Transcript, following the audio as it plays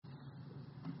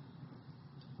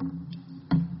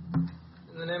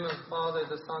In the name of the Father,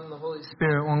 the Son, and the Holy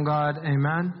Spirit, one God,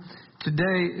 amen.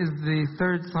 Today is the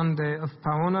third Sunday of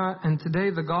Paona, and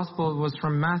today the Gospel was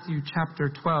from Matthew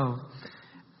chapter 12.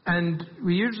 And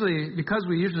because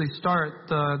we usually start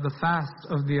the fast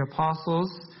of the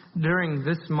Apostles during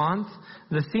this month,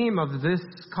 the theme of this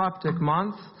Coptic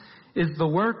month is the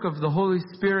work of the Holy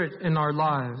Spirit in our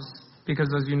lives.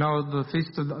 Because as you know, the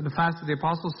fast of the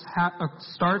Apostles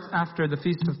starts after the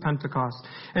Feast of Pentecost.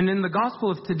 And in the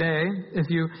Gospel of today, if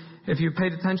you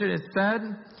paid attention, it said,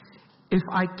 "If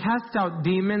I cast out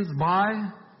demons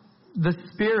by the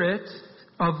Spirit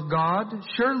of God,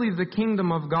 surely the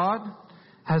kingdom of God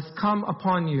has come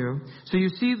upon you." So you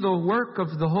see the work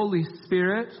of the Holy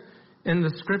Spirit in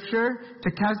the Scripture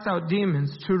to cast out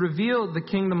demons, to reveal the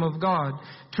kingdom of God,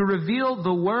 to reveal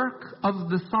the work of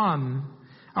the Son,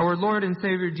 our Lord and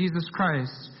Savior Jesus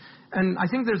Christ. And I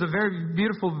think there's a very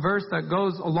beautiful verse that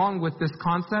goes along with this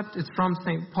concept. It's from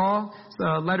St. Paul,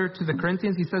 letter to the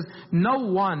Corinthians. He says, "No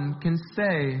one can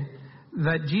say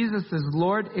that Jesus is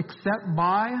Lord except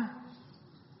by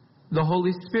the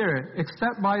Holy Spirit."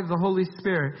 Except by the Holy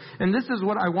Spirit. And this is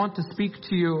what I want to speak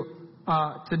to you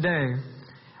today.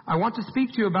 I want to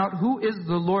speak to you about who is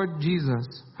the Lord Jesus.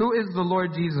 Who is the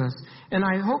Lord Jesus? And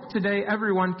I hope today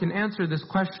everyone can answer this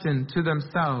question to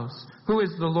themselves. Who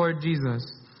is the Lord Jesus?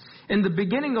 In the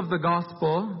beginning of the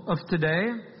gospel of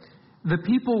today, the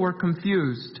people were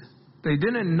confused. They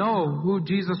didn't know who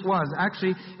Jesus was.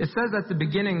 Actually, it says at the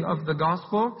beginning of the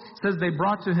gospel, it says they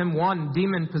brought to him one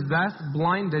demon-possessed,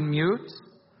 blind and mute.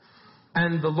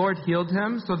 And the Lord healed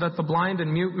him so that the blind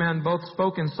and mute man both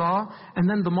spoke and saw. And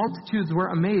then the multitudes were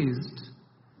amazed.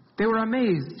 They were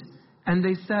amazed. And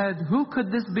they said, "Who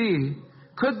could this be?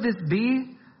 Could this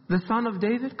be the Son of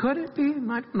David? Could it be?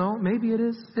 I don't know. Maybe it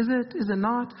is. Is it? Is it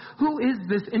not? Who is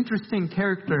this interesting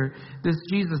character, this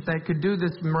Jesus that could do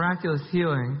this miraculous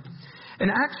healing?"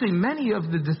 And actually, many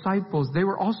of the disciples, they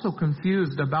were also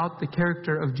confused about the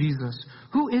character of Jesus.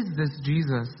 Who is this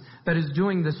Jesus that is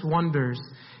doing this wonders?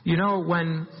 You know,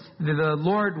 when the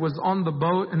Lord was on the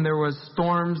boat and there was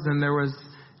storms and there was,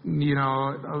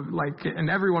 and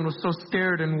everyone was so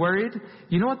scared and worried.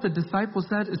 You know what the disciples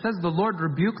said? It says the Lord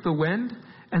rebuked the wind.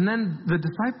 And then the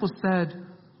disciples said,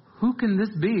 "Who can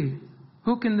this be?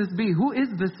 Who can this be? Who is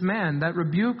this man that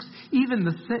rebukes even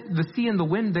the sea and the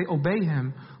wind? They obey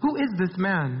him. Who is this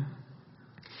man?"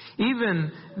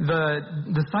 Even the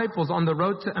disciples on the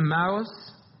road to Emmaus,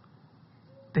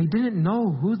 they didn't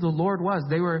know who the Lord was.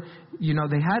 They were,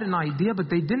 they had an idea, but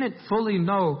they didn't fully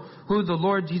know who the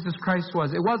Lord Jesus Christ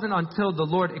was. It wasn't until the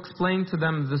Lord explained to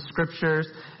them the Scriptures,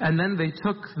 and then they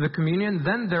took the communion,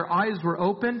 then their eyes were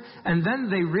open, and then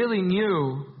they really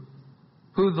knew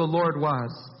who the Lord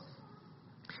was.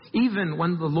 Even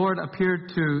when the Lord appeared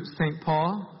to St.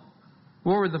 Paul,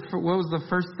 what was the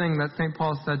first thing that St.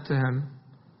 Paul said to him?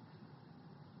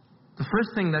 The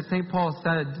first thing that St. Paul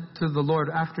said to the Lord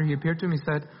after he appeared to him, he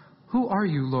said, "Who are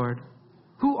you, Lord?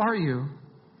 Who are you?"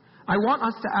 I want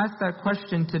us to ask that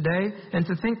question today and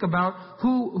to think about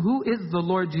who is the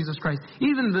Lord Jesus Christ.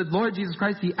 Even the Lord Jesus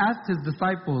Christ, he asked his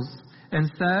disciples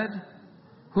and said,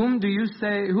 whom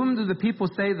do the people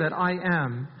say that I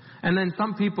am?" And then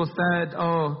some people said,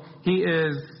 "Oh, he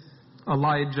is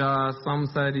Elijah." Some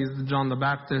said he's John the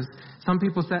Baptist. Some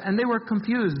people said, and they were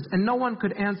confused, and no one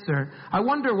could answer. I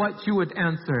wonder what you would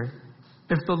answer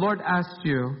if the Lord asked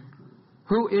you,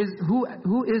 who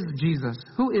is Jesus?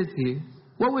 Who is he?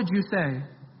 What would you say?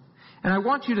 And I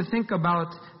want you to think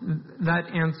about that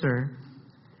answer.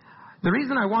 The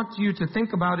reason I want you to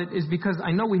think about it is because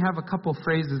I know we have a couple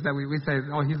phrases that we say,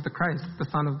 "Oh, he's the Christ, the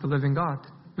Son of the living God."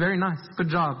 Very nice. Good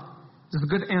job. It's a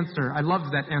good answer. I love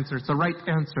that answer. It's the right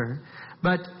answer.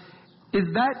 But is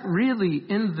that really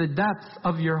in the depths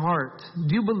of your heart?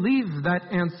 Do you believe that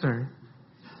answer?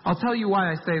 I'll tell you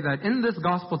why I say that. In this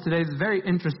gospel today, it's very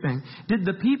interesting. Did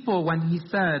the people, when he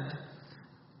said,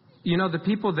 the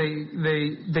people,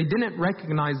 they didn't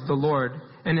recognize the Lord.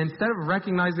 And instead of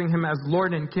recognizing him as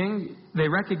Lord and King, they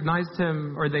recognized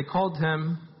him, or they called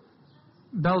him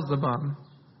Beelzebub.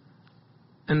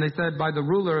 And they said, by the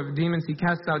ruler of demons, he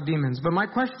cast out demons. But my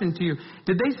question to you,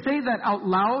 did they say that out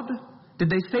loud? Did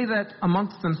they say that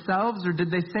amongst themselves, or did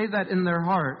they say that in their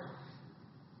heart?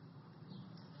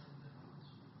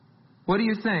 What do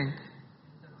you think?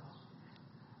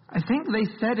 I think they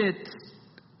said it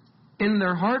in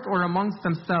their heart or amongst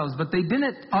themselves, but they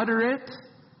didn't utter it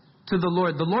to the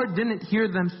Lord. The Lord didn't hear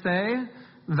them say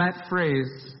that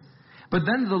phrase. But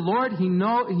then the Lord, He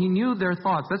knew their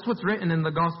thoughts. That's what's written in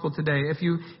the gospel today. If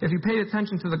you pay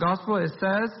attention to the gospel, it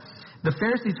says The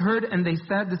Pharisees heard and they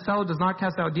said, this fellow does not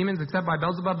cast out demons except by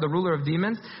Beelzebub, the ruler of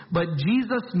demons. But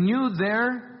Jesus knew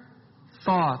their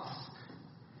thoughts.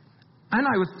 And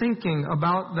I was thinking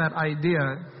about that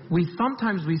idea.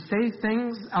 Sometimes we say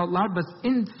things out loud, but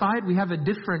inside we have a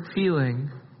different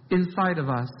feeling inside of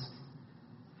us.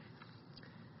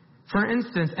 For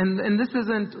instance, and this is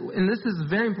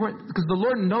very important because the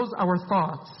Lord knows our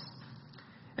thoughts.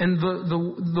 And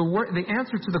the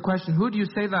answer to the question, who do you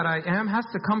say that I am, has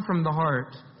to come from the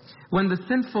heart. When the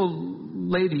sinful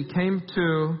lady came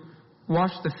to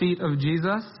wash the feet of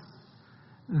Jesus,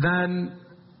 then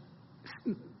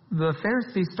the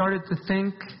Pharisee started to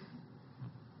think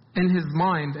in his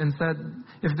mind and said,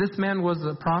 if this man was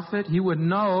a prophet, he would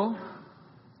know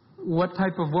what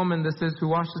type of woman this is who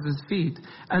washes his feet.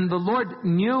 And the Lord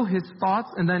knew his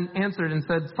thoughts and then answered and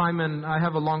said, Simon, I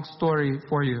have a long story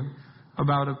for you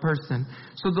about a person.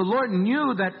 So the Lord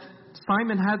knew that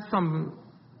Simon had some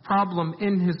problem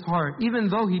in his heart, even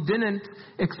though he didn't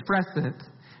express it.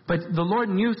 But the Lord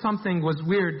knew something was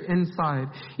weird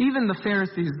inside. Even the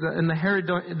Pharisees and the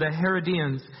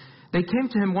Herodians, they came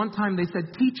to him one time, they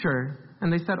said, Teacher.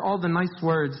 And they said all the nice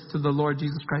words to the Lord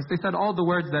Jesus Christ. They said all the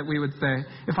words that we would say.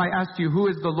 If I asked you, who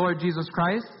is the Lord Jesus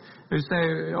Christ? They would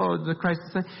say, oh, the Christ.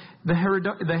 The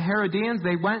Herodians,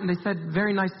 they went and they said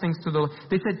very nice things to the Lord.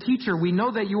 They said, Teacher, we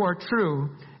know that you are true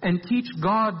and teach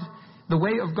God, the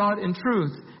way of God in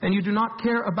truth. And you do not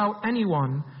care about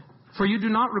anyone, for you do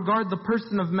not regard the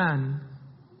person of men.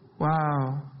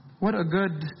 Wow. What a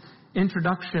good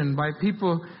introduction by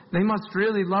people. They must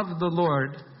really love the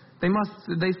Lord.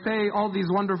 They say all these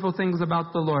wonderful things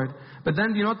about the Lord. But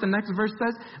then, you know what the next verse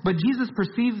says? But Jesus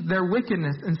perceived their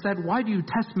wickedness and said, why do you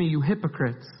test me, you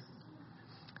hypocrites?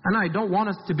 And I don't want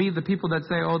us to be the people that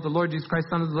say, oh, the Lord Jesus Christ,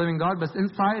 Son of the living God, but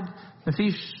inside, it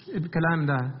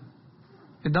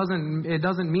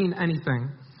doesn't mean anything.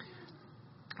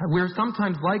 We're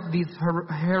sometimes like these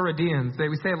Herodians.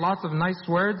 We say lots of nice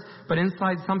words, but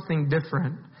inside something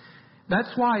different.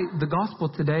 That's why the gospel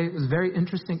today is very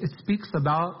interesting. It speaks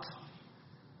about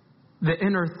the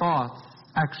inner thoughts,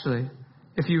 actually.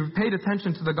 If you paid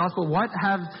attention to the gospel, what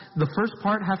have the first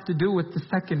part have to do with the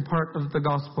second part of the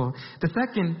gospel? The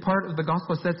second part of the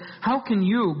gospel says, how can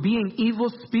you, being evil,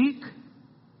 speak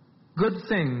good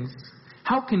things?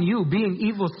 How can you, being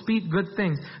evil, speak good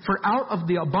things? For out of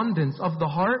the abundance of the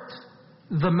heart,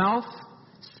 the mouth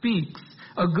speaks.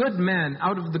 A good man,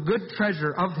 out of the good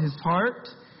treasure of his heart,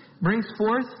 brings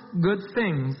forth good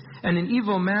things. And an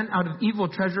evil man out of evil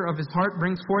treasure of his heart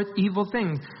brings forth evil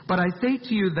things. But I say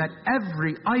to you that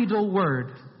every idle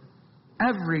word,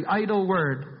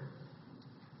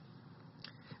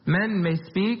 men may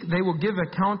speak, they will give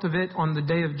account of it on the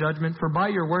day of judgment. For by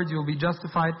your words you will be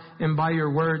justified, and by your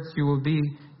words you will be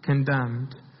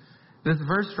condemned. This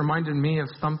verse reminded me of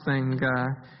something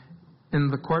in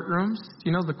the courtrooms. Do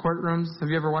you know the courtrooms? Have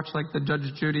you ever watched like the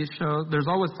Judge Judy show? There's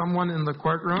always someone in the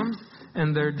courtrooms,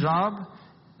 and their job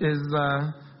is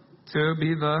to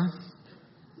be the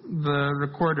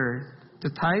recorder, to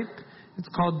type. It's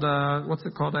called what's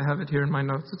it called? I have it here in my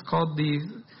notes. It's called the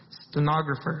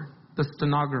stenographer. The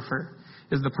stenographer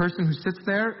is the person who sits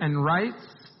there and writes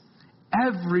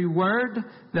every word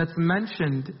that's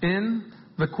mentioned in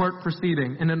the court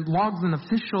proceeding, and it logs an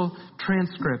official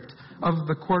transcript of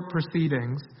the court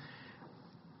proceedings.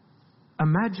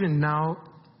 Imagine now,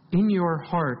 in your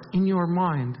heart, in your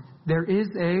mind, there is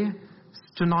a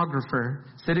stenographer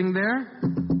sitting there.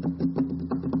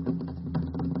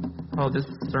 Oh, this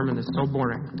sermon is so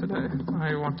boring today.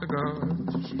 I want to go.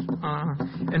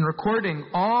 And recording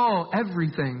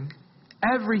everything,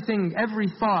 every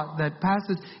thought that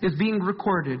passes is being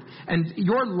recorded. And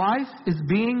your life is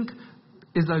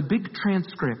a big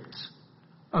transcript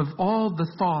of all the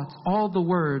thoughts, all the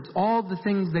words, all the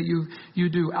things that you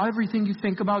do. Everything you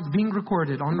think about is being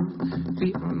recorded.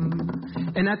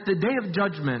 And at the day of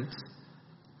judgment,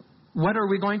 what are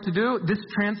we going to do? This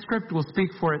transcript will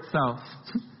speak for itself.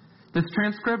 This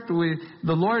transcript,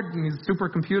 the Lord, his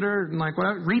supercomputer, and like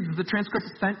whatever, reads the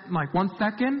transcript in like 1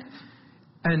 second,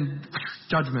 and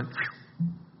judgment.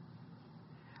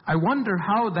 I wonder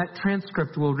how that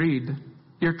transcript will read.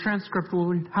 Your transcript will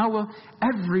read. How will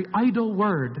every idle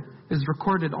word is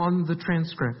recorded on the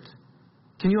transcript?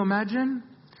 Can you imagine?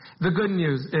 The good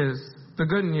news is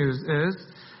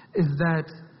that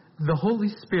the Holy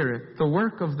Spirit, the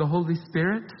work of the Holy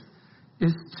Spirit,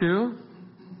 is to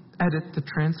edit the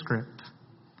transcript,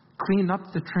 clean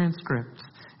up the transcript.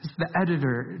 It's the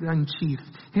editor-in-chief.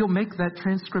 He'll make that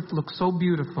transcript look so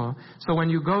beautiful. So when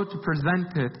you go to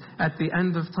present it at the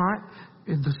end of time,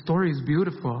 the story is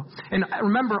beautiful. And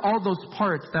remember all those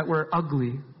parts that were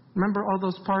ugly. Remember all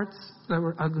those parts that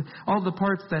were ugly? All the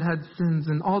parts that had sins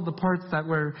and all the parts that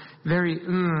were very,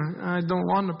 I don't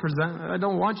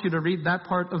want you to read that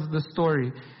part of the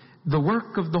story. The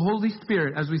work of the Holy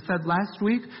Spirit, as we said last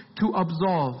week, to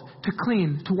absolve, to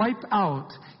clean, to wipe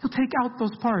out. He'll take out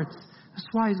those parts. That's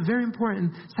why it's very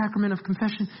important. Sacrament of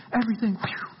confession, everything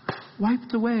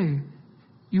wiped away.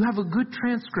 You have a good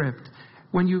transcript.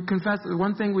 When you confess,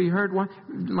 one thing we heard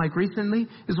recently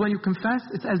is when you confess,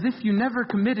 it's as if you never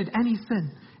committed any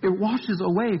sin. It washes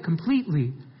away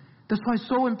completely. That's why it's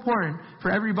so important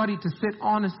for everybody to sit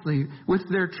honestly with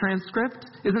their transcript.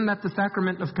 Isn't that the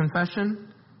sacrament of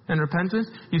confession and repentance?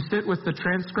 You sit with the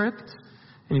transcript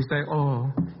and you say,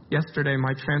 oh, yesterday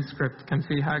my transcript can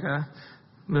see Haga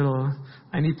little,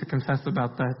 I need to confess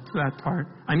about that part.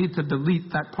 I need to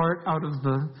delete that part out of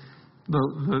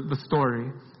the story.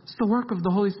 It's the work of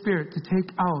the Holy Spirit to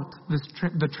take out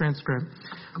the transcript.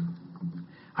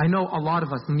 I know a lot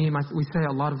of us, we say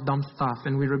a lot of dumb stuff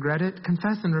and we regret it.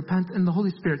 Confess and repent, and the Holy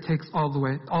Spirit takes all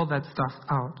that stuff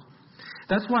out.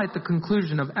 That's why at the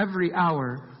conclusion of every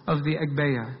hour of the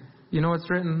Agbeya, you know what's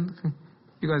written?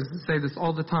 You guys say this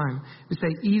all the time. We say,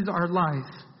 ease our life.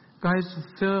 Guys,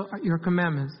 fulfill your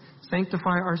commandments.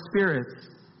 Sanctify our spirits.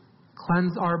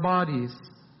 Cleanse our bodies.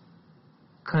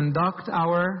 Conduct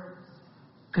our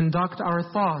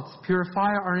thoughts,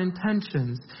 purify our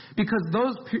intentions, because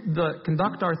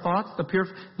conduct our thoughts,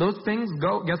 those things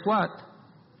go. Guess what?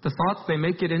 The thoughts, they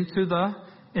make it into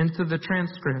the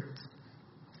transcript.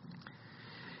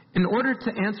 In order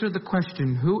to answer the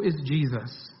question, who is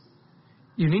Jesus?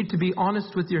 You need to be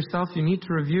honest with yourself. You need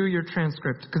to review your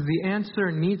transcript, because the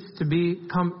answer needs to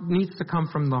come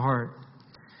from the heart.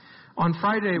 On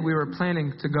Friday, we were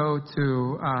planning to go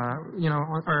to,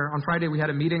 on Friday we had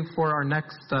a meeting for our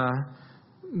next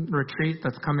retreat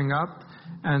that's coming up.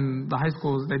 And the high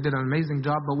schools, they did an amazing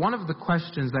job. But one of the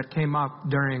questions that came up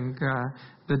during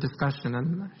the discussion,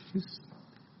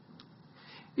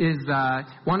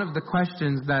 one of the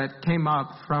questions that came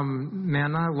up from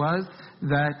Nana was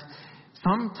that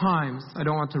sometimes, I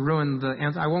don't want to ruin the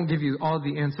answer, I won't give you all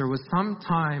the answer, was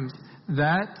sometimes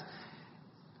that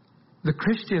the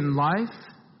Christian life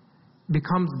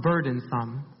becomes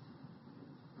burdensome.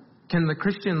 Can the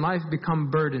Christian life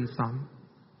become burdensome?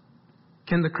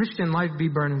 Can the Christian life be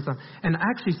burdensome? And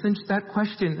actually, since that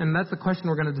question, and that's the question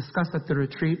we're going to discuss at the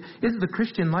retreat, is the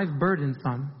Christian life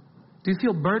burdensome? Do you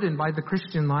feel burdened by the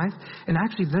Christian life? And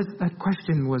actually, that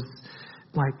question was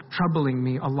troubling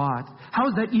me a lot. How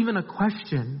is that even a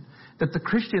question? That the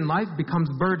Christian life becomes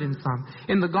burdensome.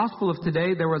 In the gospel of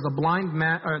today, there was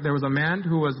a man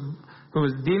who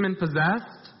was demon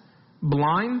possessed,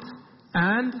 blind,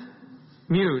 and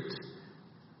mute.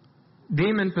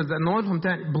 Demon possessed,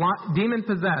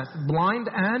 blind,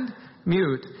 and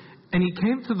mute. And he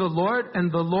came to the Lord,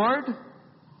 and the Lord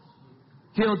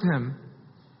healed him.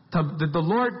 Did the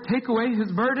Lord take away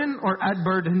his burden or add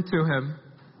burden to him?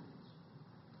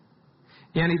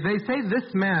 They say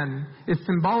this man is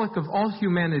symbolic of all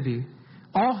humanity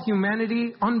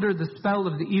under the spell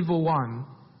of the evil one.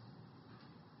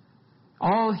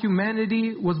 All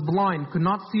humanity was blind, could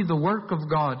not see the work of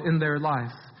God in their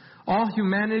life. All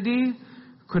humanity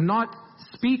could not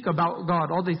speak about God.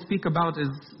 All they speak about is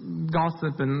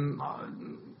gossip and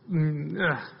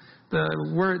the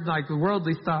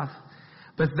worldly stuff.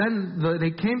 But then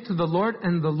they came to the Lord,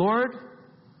 and the Lord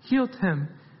healed him.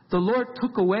 The Lord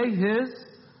took away his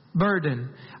burden.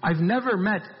 I've never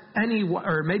met anyone,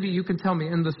 or maybe you can tell me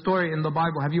in the story in the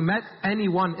Bible, have you met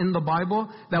anyone in the Bible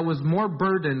that was more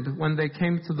burdened when they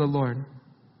came to the Lord?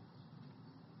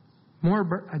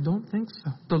 I don't think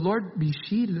so. The Lord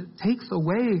takes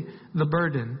away the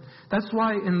burden. That's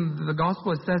why in the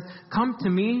gospel it says, come to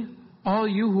me, all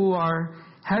you who are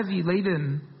heavy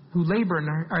laden, who labor and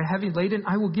are heavy laden,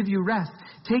 I will give you rest.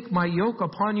 Take my yoke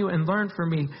upon you and learn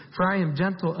from me, for I am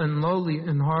gentle and lowly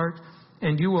in heart,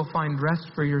 and you will find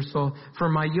rest for your soul. For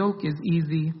my yoke is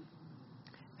easy,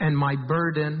 and my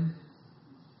burden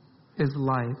is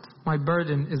light. My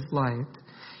burden is light.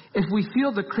 If we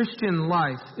feel the Christian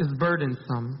life is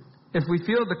burdensome,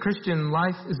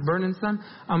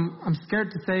 I'm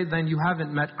scared to say then you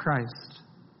haven't met Christ.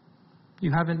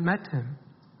 You haven't met Him.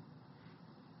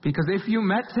 Because if you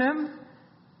met Him,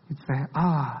 you'd say,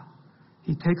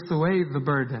 He takes away the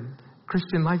burden.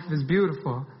 Christian life is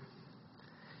beautiful.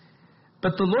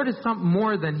 But the Lord is something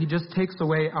more than He just takes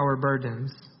away our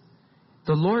burdens.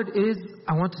 The Lord is,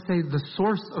 I want to say, the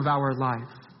source of our life.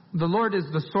 The Lord is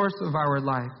the source of our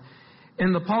life.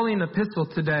 In the Pauline epistle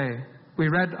today, we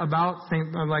read about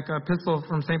an epistle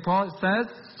from St. Paul. It says,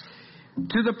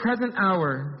 to the present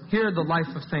hour, hear the life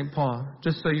of St. Paul.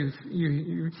 Just so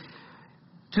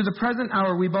To the present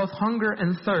hour we both hunger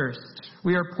and thirst.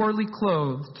 We are poorly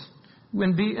clothed,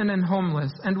 when beaten and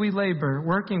homeless, and we labor,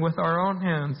 working with our own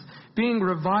hands. Being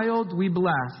reviled, we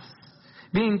bless.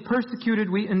 Being persecuted,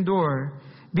 we endure.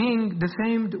 Being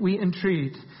defamed, we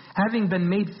entreat. Having been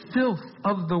made filth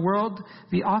of the world,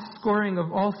 the offscoring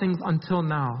of all things until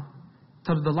now.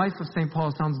 So the life of St.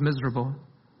 Paul sounds miserable.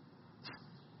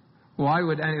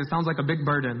 It sounds like a big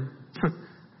burden.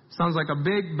 Sounds like a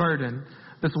big burden.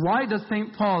 But why does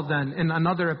St. Paul then, in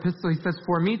another epistle, he says,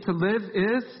 For me to live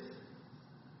is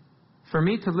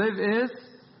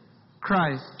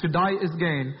Christ. To die is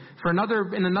gain.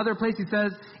 In another place he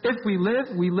says, if we live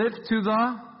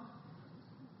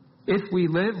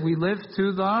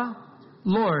to the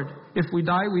Lord. If we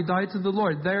die to the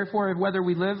Lord. Therefore, whether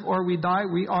we live or we die,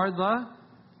 we are the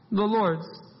Lord's.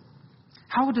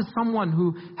 How does someone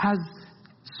who has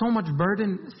so much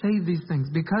burden say these things?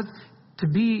 Because to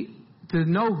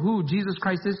know who Jesus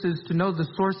Christ is to know the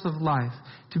source of life,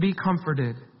 to be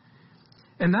comforted.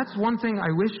 And that's one thing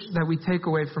I wish that we take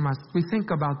away from us. We think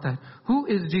about that. Who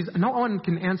is Jesus? No one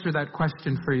can answer that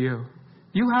question for you.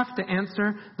 You have to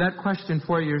answer that question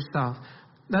for yourself.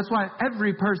 That's why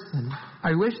every person,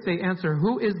 I wish they answer,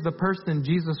 who is the person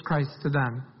Jesus Christ to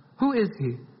them? Who is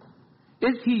He?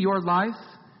 Is He your life?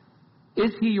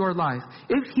 Is He your life?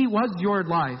 If He was your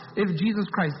life, if Jesus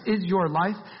Christ is your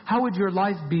life, how would your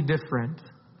life be different?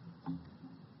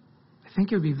 I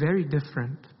think it would be very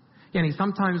different.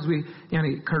 Sometimes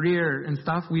career and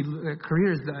stuff, we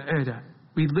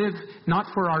live not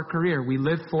for our career, we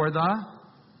live for the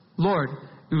Lord.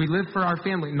 Do we live for our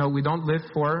family? No, we don't live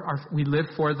we live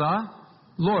for the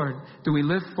Lord. Do we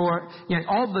live for,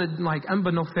 all the,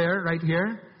 Emba Nofer right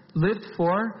here, lived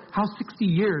for, 60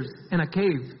 years in a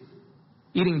cave,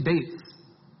 eating dates.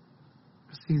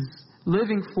 He's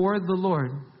living for the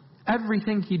Lord.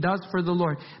 Everything he does for the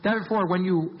Lord. Therefore, when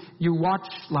you watch,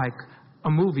 a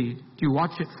movie, do you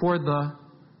watch it for the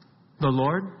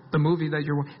Lord? The movie that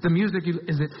the music,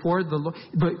 is it for the Lord?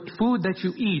 The food that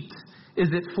you eat, is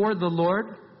it for the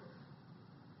Lord?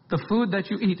 The food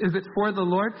that you eat, is it for the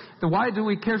Lord? Then why do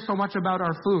we care so much about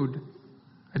our food?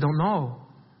 I don't know.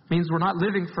 It means we're not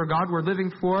living for God, we're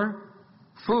living for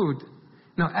food.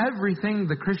 Now, everything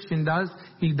the Christian does,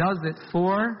 he does it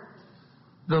for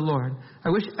the Lord. I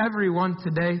wish everyone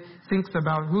today thinks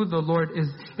about who the Lord is.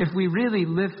 If we really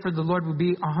live for the Lord, we'll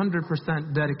be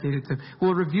 100% dedicated to Him.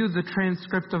 We'll review the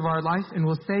transcript of our life and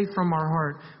we'll say from our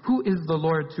heart, who is the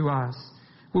Lord to us?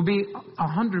 We'll be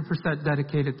 100%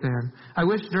 dedicated to Him. I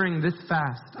wish during this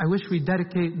fast, we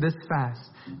dedicate this fast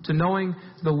to knowing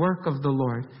the work of the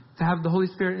Lord, to have the Holy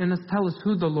Spirit in us tell us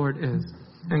who the Lord is.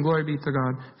 And glory be to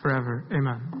God forever.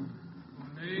 Amen.